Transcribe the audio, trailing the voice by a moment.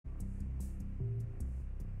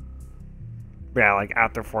But yeah, like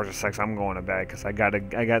after Forza 6, I'm going to bed because I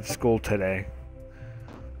got school today.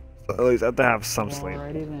 So at least I have to have some sleep.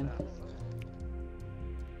 Alrighty then.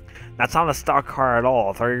 That's not a stock car at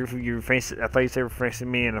all. I thought you were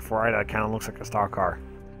facing me in a Ferrari that kind of looks like a stock car.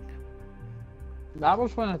 That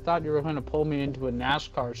was when I thought you were going to pull me into a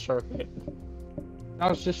NASCAR circuit. That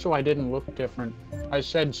was just so I didn't look different. I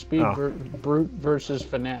said speed brute versus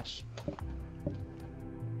finesse.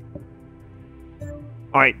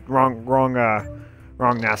 Alright, wrong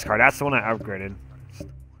NASCAR. That's the one I upgraded.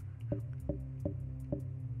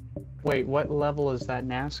 Wait, what level is that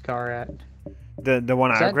NASCAR at? The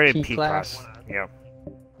one I upgraded, P class? Yep.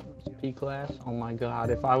 P class? Oh my god,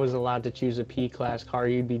 if I was allowed to choose a P class car,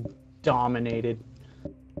 you'd be dominated.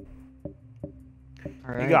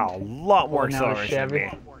 You got a lot more acceleration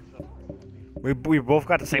than me. We both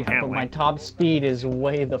got the same handling. But my top speed is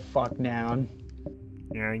way the fuck down.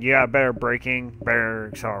 Yeah, you got better braking, better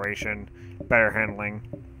acceleration, better handling.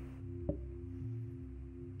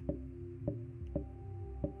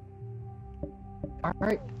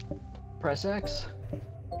 Alright. Press X.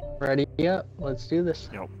 Ready up. Let's do this.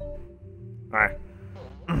 Yep. Alright.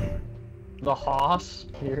 The Haas.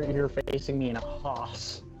 You're facing me in a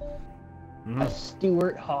Haas. A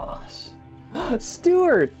Stewart Haas.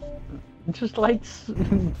 Stewart! Just like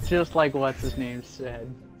what's his name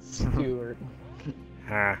said. Stewart.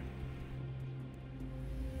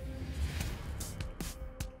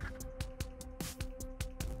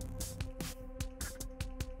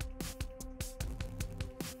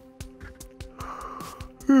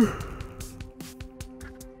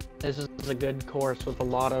 This is a good course with a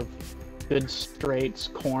lot of good straights,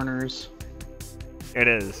 corners. It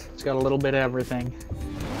is. It's got a little bit of everything.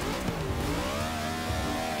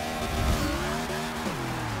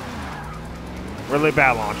 Really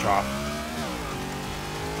bad launch off.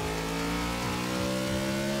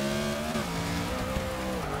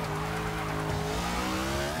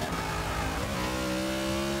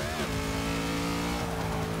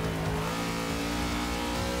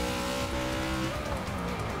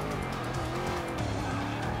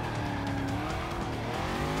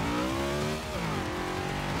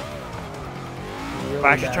 If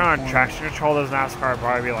I actually turn on traction control, this NASCAR would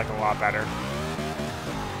probably be like a lot better.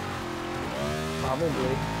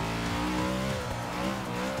 Probably.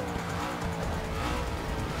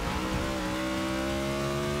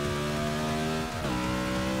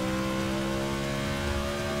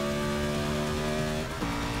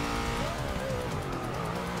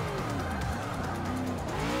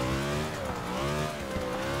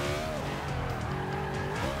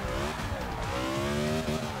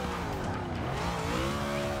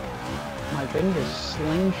 My thing just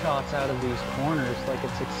slingshots out of these corners, like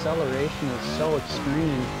its acceleration is so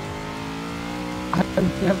extreme.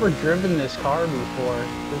 I've never driven this car before.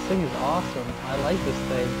 This thing is awesome. I like this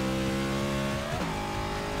thing.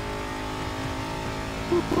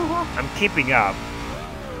 I'm keeping up.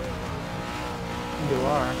 You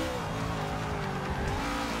are.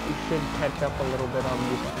 You should catch up a little bit on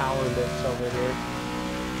these power bits over here.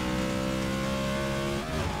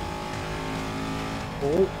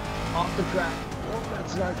 Oh. Off the track. Oh,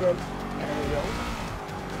 that's not good. There we go.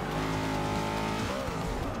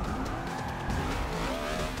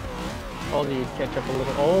 Told you you'd catch up a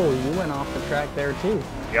little. Oh, you went off the track there too.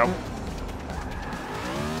 Yep.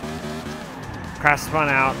 Crash spun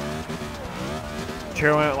out.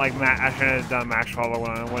 Cheer went like I should have done max follow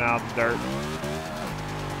when I went out the dirt.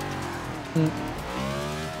 This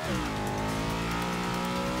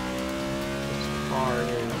car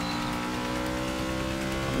is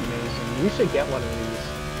amazing. You should get one of these.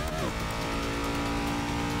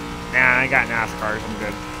 Nah, I got NASCARs. I'm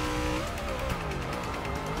good.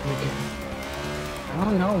 I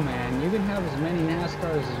don't know, man. You can have as many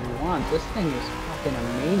NASCARs as you want. This thing is fucking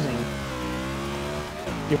amazing.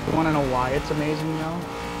 You want to know why it's amazing, though?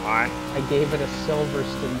 Why? I gave it a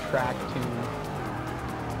Silverstone track tune.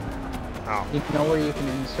 Oh. You know where you can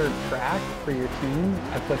insert track for your tune?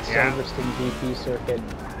 I put Silverstone GP circuit.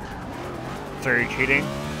 So are you cheating?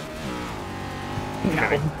 No.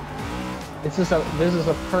 This is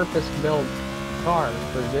a purpose-built car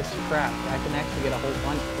for this track. I can actually get a whole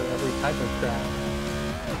bunch for every type of track.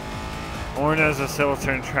 Or there's a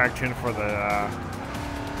Silverstone track tune for the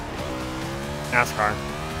NASCAR.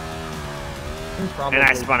 Probably and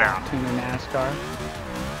I spun out. Tune in NASCAR.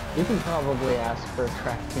 You can probably ask for a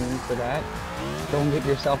track tune for that. Go and get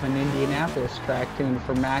yourself an Indianapolis track tune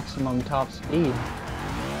for maximum top speed.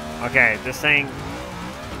 Okay, this thing,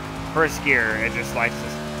 first gear, it just likes to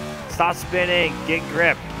stop spinning, get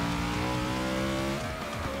grip.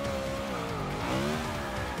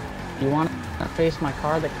 You want to face my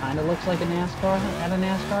car that kind of looks like a NASCAR at a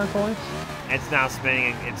NASCAR course? It's now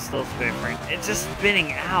spinning. It's still spinning. It's just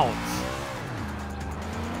spinning out.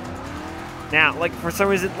 Now, like for some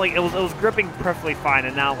reason, like it was gripping perfectly fine,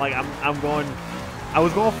 and now like I was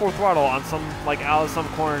going full throttle on some like out of some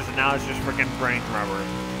corners, and now it's just freaking burning rubber.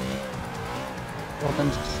 Well,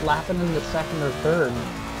 then slap it into second or third.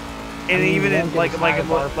 And even in, like when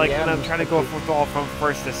I'm trying to go full throttle from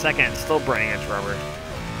first to second, it's still burning its rubber.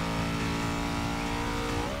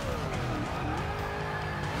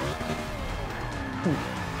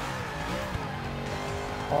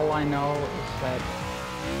 All I know is that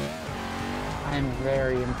I am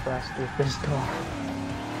very impressed with this car.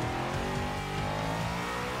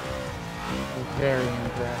 I'm very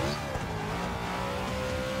impressed.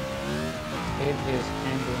 It is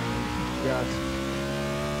handling just...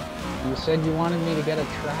 You said you wanted me to get a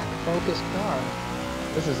track-focused car.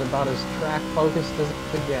 This is about as track-focused as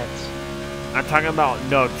it gets. I'm talking about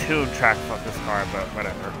no tune track-focused car, but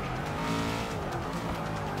whatever.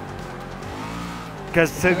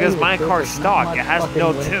 Because my car's stock, it has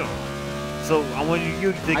no tune. So I want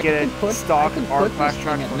you to get a stock R-Class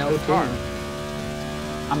track-focused car.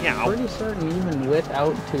 I'm pretty certain even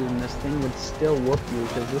without tune, this thing would still whoop you,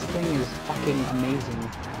 because this thing is fucking amazing.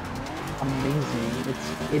 Amazing.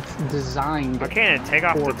 It's designed. Okay, and take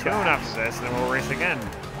off the tune tracks. after this, and then we'll race again.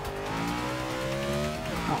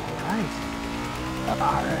 Alright.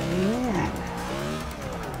 Alright, yeah.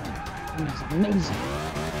 That's amazing.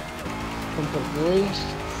 From the race.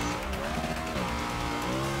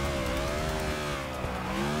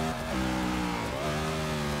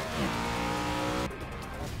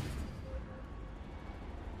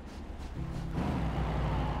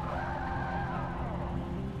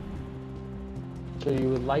 So you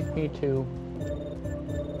would like me to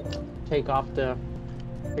take off the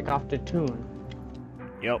tune?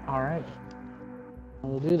 Yep. All right. I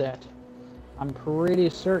will do that. I'm pretty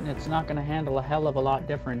certain it's not going to handle a hell of a lot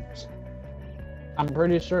different. I'm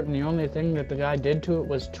pretty certain the only thing that the guy did to it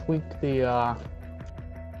was tweak the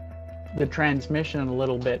transmission a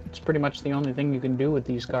little bit. It's pretty much the only thing you can do with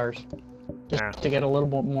these cars. Just to get a little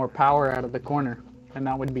bit more power out of the corner, and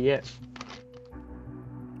that would be it.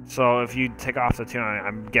 So if you take off the tune,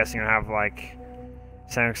 I'm guessing you'll have like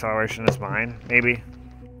same acceleration as mine, maybe?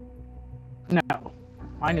 No.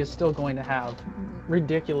 Mine is still going to have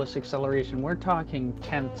ridiculous acceleration. We're talking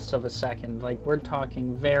tenths of a second. Like, we're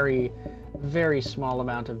talking very, very small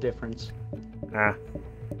amount of difference. Ah.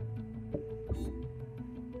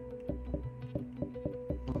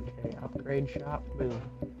 Okay, upgrade shop, boom.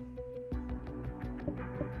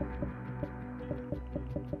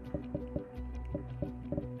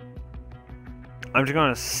 I'm just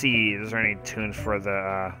going to see is there any tunes for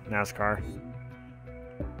the NASCAR.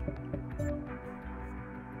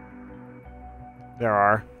 There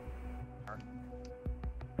are.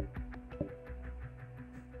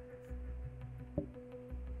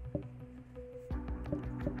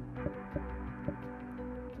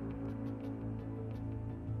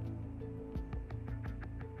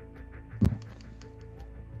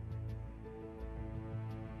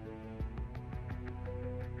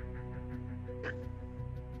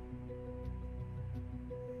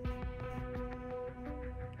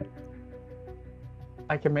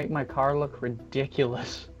 I can make my car look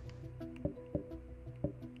ridiculous.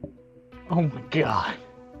 Oh my god.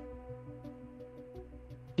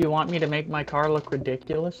 Do you want me to make my car look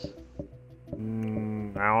ridiculous? I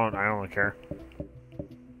don't care.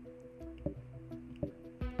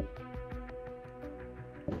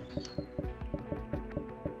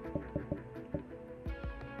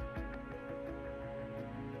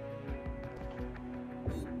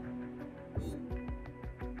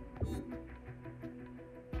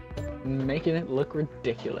 Making it look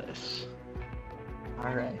ridiculous.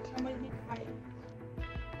 Alright.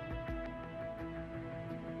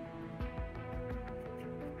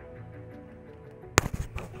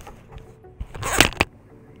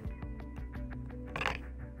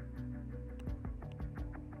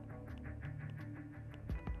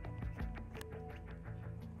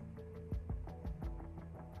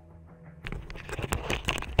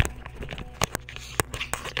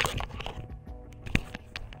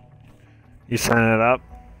 You signing it up?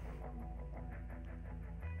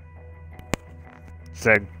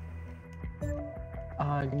 Sig.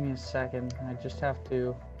 Give me a second. I just have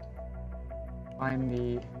to find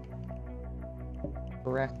the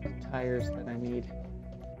correct tires that I need.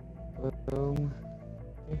 Boom.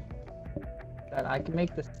 God, I can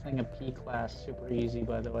make this thing a P-class super easy,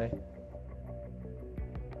 by the way.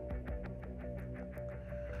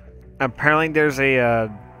 Apparently there's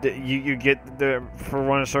a you get the for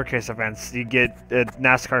one of the showcase events, you get a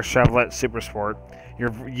NASCAR Chevrolet Super Sport.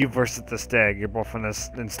 You versus the Stag. You're both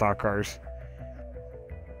in stock cars.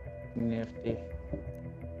 Nifty.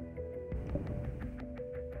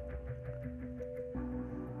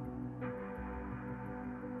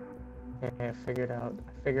 Okay, I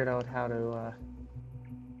figured out how to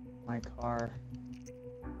my car.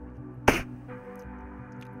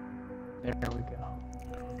 There we go.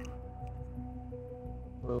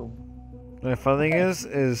 Boom. The funny thing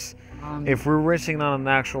is if we're racing on an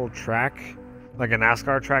actual track, like a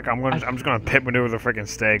NASCAR track, I'm just gonna pit maneuver the freaking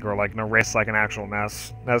Stag or like race like an actual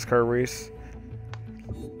NASCAR race.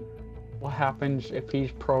 What happens if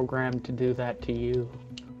he's programmed to do that to you?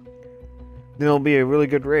 Then it'll be a really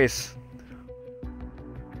good race.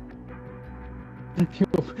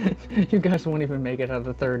 You guys won't even make it out of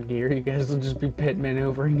the third gear. You guys will just be pit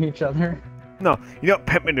maneuvering each other. No, you don't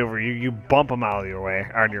pit maneuver. You bump them out of your way.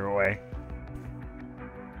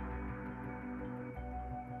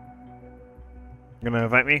 You gonna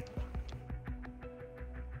invite me?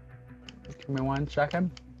 Give me 1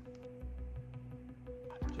 second.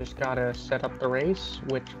 Just gotta set up the race,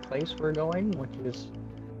 which place we're going, which is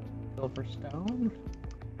Silverstone.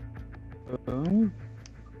 Boom.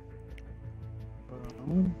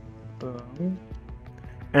 Boom. Boom.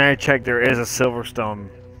 And I checked, there is a Silverstone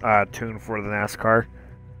tune for the NASCAR,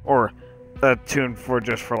 or a tune for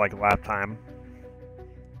just for like lap time,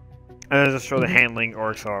 and it doesn't show the handling or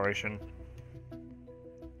acceleration.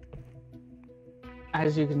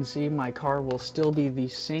 As you can see, my car will still be the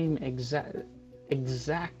same exact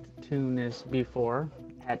tune as before,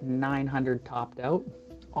 at 900 topped out.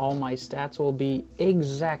 All my stats will be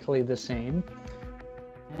exactly the same,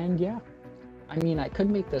 and yeah. I mean, I could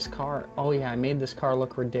make this car. Oh yeah, I made this car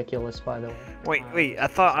look ridiculous, by the way. Wait! I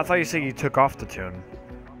thought you said you took off the tune.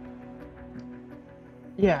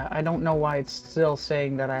 Yeah, I don't know why it's still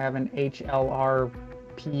saying that I have an HLR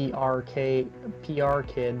PR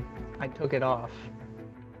kid. I took it off.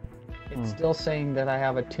 It's still saying that I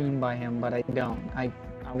have a tune by him, but I don't. I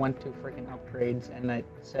went to freaking upgrades and it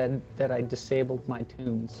said that I disabled my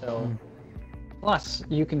tune. So. Plus,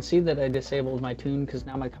 you can see that I disabled my tune because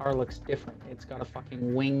now my car looks different. It's got a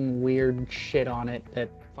fucking wing weird shit on it that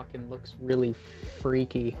fucking looks really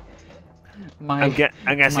freaky. I'm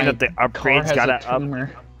guessing that the upgrades got it up.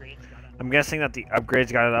 I'm guessing that the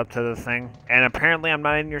upgrades got it up to the thing, and apparently I'm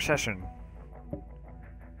not in your session.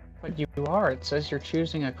 But you are. It says you're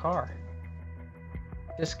choosing a car.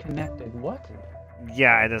 Disconnected. What?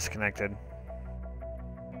 Yeah, I disconnected.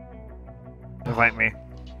 Invite me.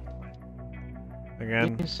 Again.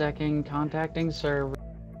 Give me a second. Contacting server.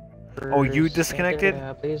 Oh, you disconnected?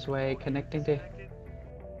 Please wait. Connecting to.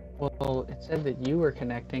 Well, it said that you were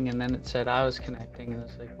connecting, and then it said I was connecting, and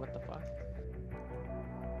it's like, what the fuck?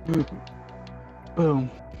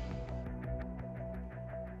 Boom.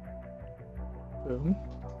 Boom.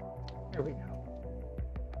 There we go.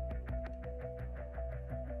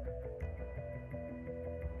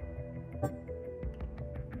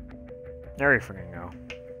 There we freaking go.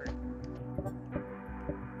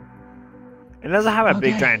 It doesn't have a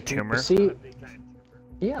big giant tumor. See?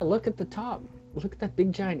 Yeah, look at the top. Look at that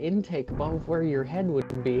big giant intake above where your head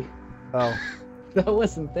would be. Oh. That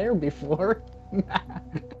wasn't there before.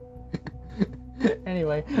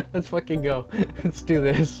 Anyway, let's fucking go. Let's do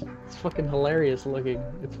this. It's fucking hilarious looking.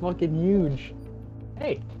 It's fucking huge.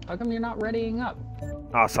 Hey, how come you're not readying up?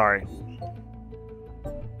 Oh, sorry.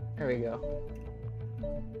 There we go.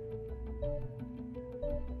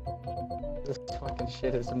 This fucking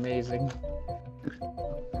shit is amazing.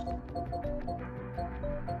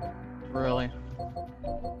 Really?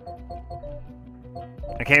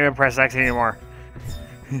 I can't even press X anymore.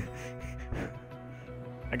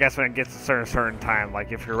 I guess when it gets a certain time,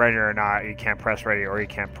 like if you're ready or not, you can't press ready or you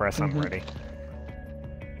can't press I'm ready.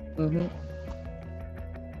 You're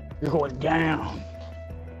going down.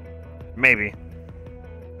 Maybe.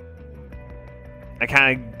 I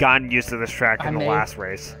kind of gotten used to this track in the last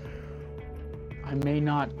race. I may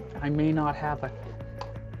not have a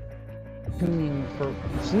tuning for.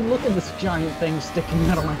 See, look at this giant thing sticking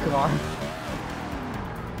out of my car.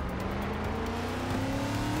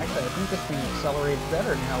 Actually, I think this thing accelerates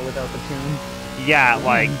better now without the tune. Yeah,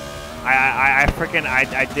 like I freaking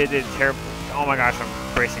I did it terrible. Oh my gosh,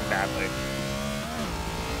 I'm racing badly.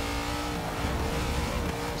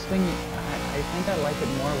 This thing, I think I like it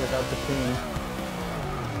more without the tune.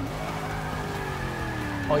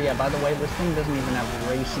 Oh yeah, by the way, this thing doesn't even have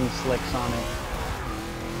racing slicks on it.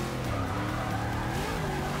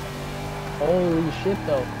 Holy shit,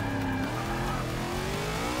 though.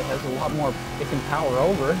 It has a lot more it can power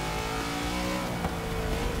over.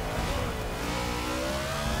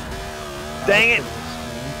 Dang it! That's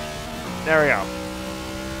pretty strange. There we go.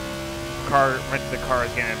 The car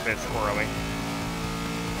is getting a bit squirrely.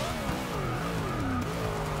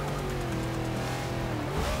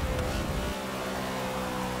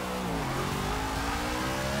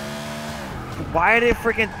 Why did it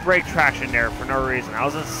freaking brake traction there for no reason? I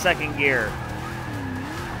was in second gear.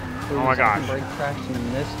 Dude, Oh my gosh. Brake traction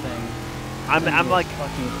in this thing. I'm like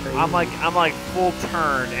fucking crazy. I'm like full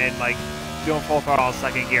turn and like doing full throttle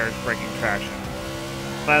second gear is braking traction.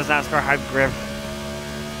 But as NASCAR had grip.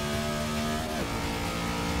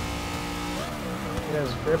 It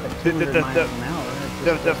has grip at 200 miles an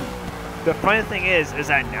hour. It just The funny thing is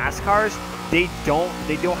that NASCARs they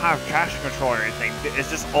don't have traction control or anything. It's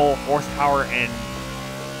just all horsepower and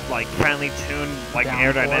like finely tuned like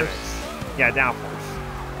Downforce. aerodynamics. Yeah, downforce.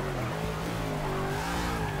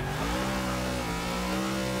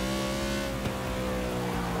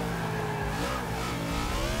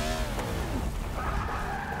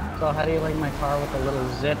 So how do you like my car with a little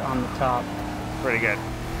zit on the top? Pretty good.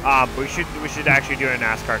 We should actually do a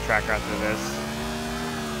NASCAR track after this.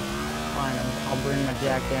 Fine, I'll bring my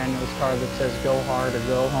Jack Daniels car that says go hard or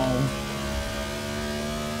go home.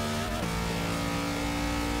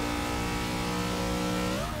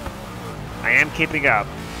 I am keeping up.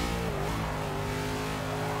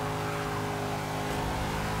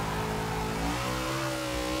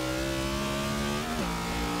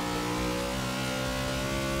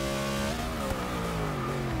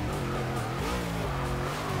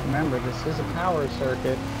 Remember, this is a power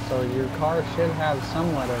circuit, so your car should have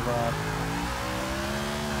somewhat of a...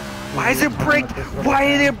 Why is it brake? Why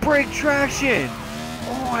did it brake traction?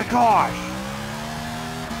 Oh my gosh!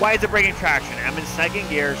 Why is it braking traction? I'm in second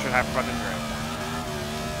gear, should have front and rear.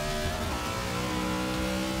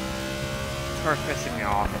 This car's pissing me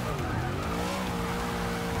off.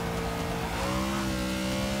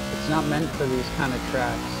 It's not meant for these kind of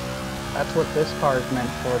tracks. That's what this car is meant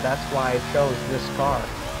for. That's why I chose this car.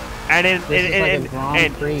 And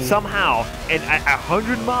somehow, at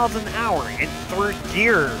 100 miles an hour in third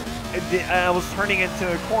gear, I was turning into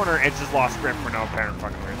a corner and just lost grip for no apparent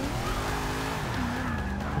fucking reason.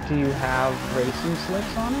 Do you have racing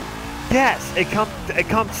slicks on it? Yes, it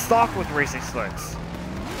comes stock with racing slicks.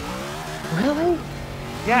 Really?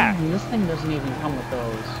 Yeah. Man, this thing doesn't even come with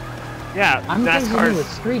those. Yeah, I'm thinking NASCAR's with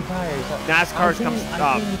street tires. NASCAR's comes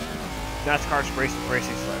NASCAR's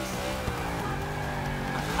racing slicks.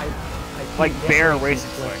 I Like can't get bare racing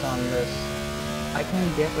slicks slicks. on this. I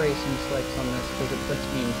can't get racing slicks on this because it puts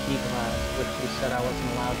me in P-class, which you said I wasn't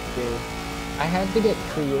allowed to do. I had to get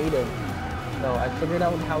creative, though. I figured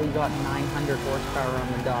out how he got 900 horsepower on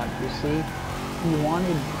the dot. You see, he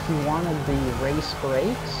wanted the race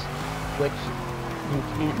brakes, which you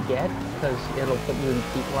can't get because it'll put you in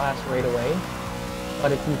P-class right away.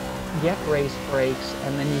 But if you get race brakes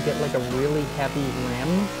and then you get like a really heavy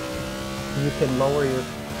rim, you can lower your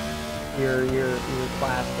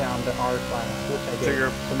class down to R class, which I did. So you're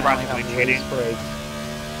now practically I have cheating? race brakes.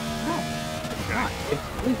 No, it's not. It's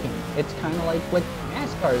tweaking. It's kind of like what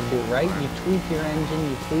NASCARs do, right? You tweak your engine,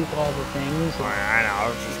 you tweak all the things. I know, I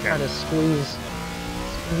was just Try kidding. to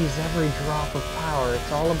squeeze every drop of power.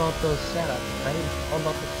 It's all about those setups, right? It's all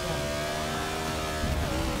about the setups.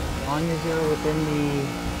 As long as you're within the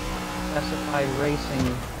specified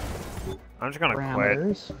racing I'm just gonna quit.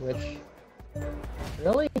 parameters, which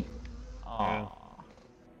really? Yeah.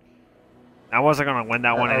 I wasn't gonna win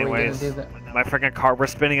that one Are we gonna anyways. do the- My freaking car was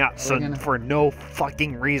spinning out for no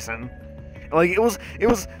fucking reason. Like it was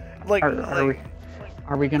like,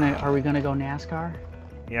 Are we gonna go NASCAR?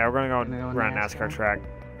 yeah, we're gonna go Gonna go around NASCAR NASCAR? track.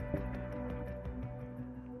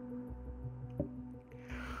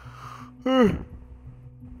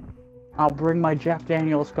 I'll bring my Jack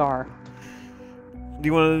Daniels car. Do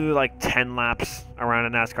you want to do like 10 laps around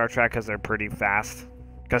a NASCAR track because they're pretty fast?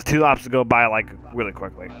 Because 2 laps go by like really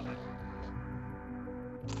quickly.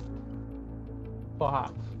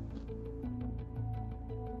 Fuck.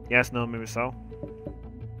 Yes, no, maybe so.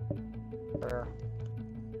 Sure.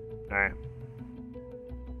 Alright.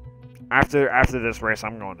 After this race,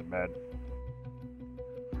 I'm going to bed.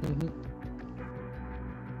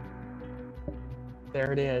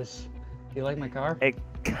 There it is. Do you like my car? It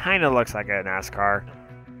kind of looks like a NASCAR.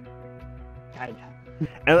 Kinda.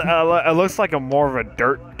 It looks like a more of a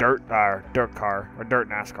dirt car or dirt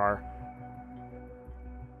NASCAR.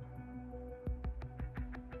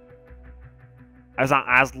 It's not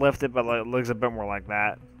as lifted, but it looks a bit more like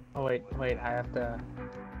that. Oh wait, I have to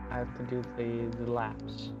do the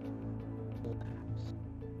laps.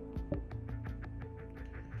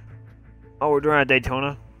 Oh, we're doing a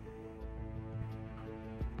Daytona.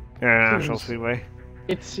 International Seems- Speedway.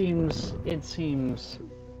 It seems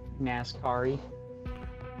NASCAR-y.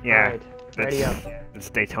 Yeah. Alright, ready up. It's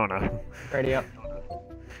Daytona. Ready up.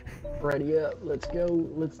 Ready up. Let's go.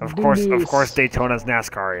 Let's Of do course, this. Daytona's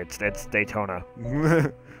NASCAR. It's Daytona.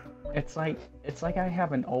 It's like I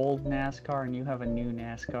have an old NASCAR and you have a new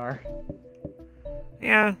NASCAR.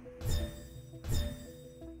 Yeah.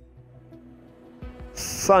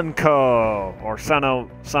 Sunco or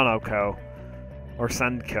Sunoco or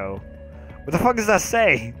Sunco. What the fuck does that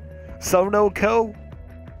say? Sunoco?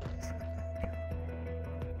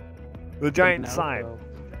 The giant sign.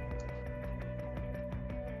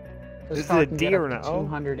 This Is it car a can D get or up an to O?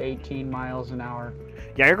 218 miles an hour.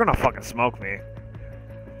 Yeah, you're gonna fucking smoke me.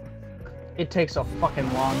 It takes a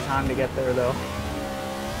fucking long time to get there, though.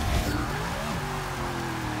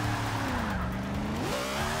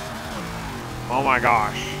 Oh my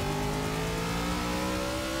gosh.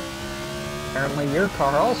 Apparently your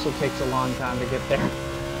car also takes a long time to get there.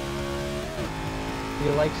 Do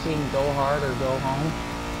you like seeing go hard or go home?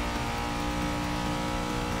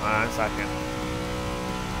 1 second.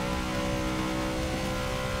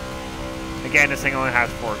 Again, this thing only has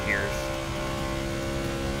 4 gears.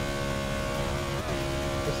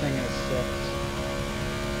 This thing is 6.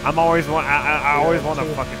 I always want to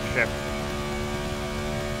Two. fucking shift.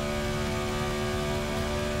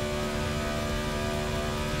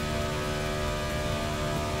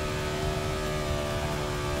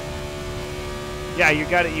 Yeah, you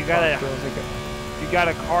got Feels like a... you got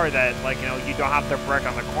a car that, like, you know, you don't have to brake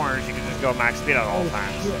on the corners. You can just go max speed at all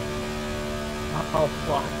times. Shit. Oh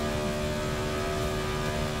fuck.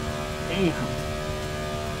 Damn.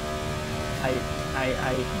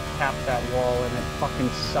 I tapped that wall and it fucking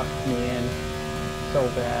sucked me in so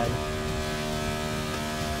bad.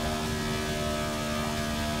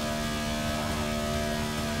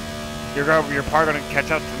 You're probably gonna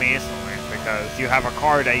catch up to me instantly because you have a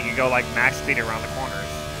car that you can go like max speed around the corners.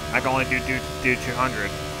 I can only do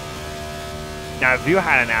 200. Now, if you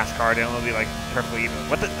had a NASCAR, then it would be like perfectly even.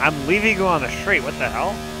 What the? I'm leaving you on the straight. What the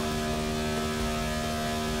hell?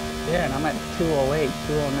 Yeah, and I'm at 208,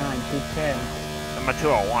 209, 210. I'm at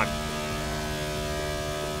 201.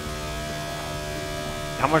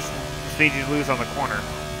 How much speed did you lose on the corner?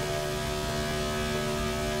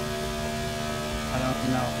 I don't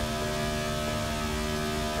know.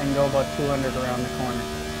 I can go about 200 around the corner.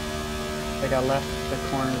 Like I left the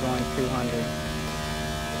corner going 200.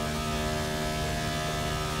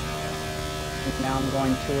 And now I'm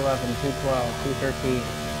going 211, 212, 213.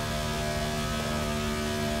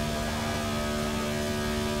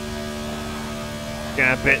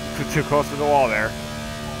 Getting a bit too close to the wall there.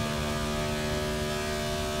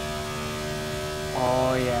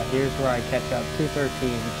 Oh yeah, here's where I catch up. 213,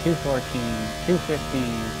 214, 215,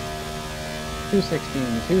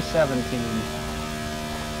 216, 217.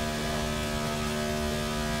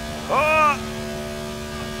 Oh!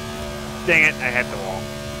 Dang it, I hit the wall.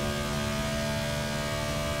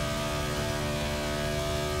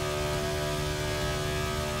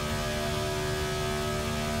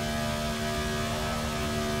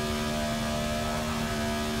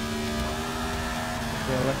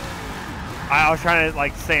 Really? I was trying to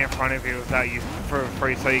like stay in front of you without you for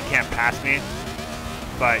you so you can't pass me,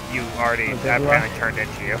 but you already apparently turned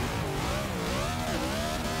into you.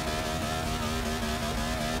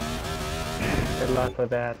 Good luck with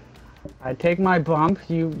that. I take my bump.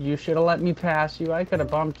 You should have let me pass you. I could have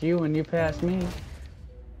bumped you and you passed me.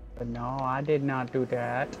 But no, I did not do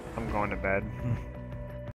that. I'm going to bed.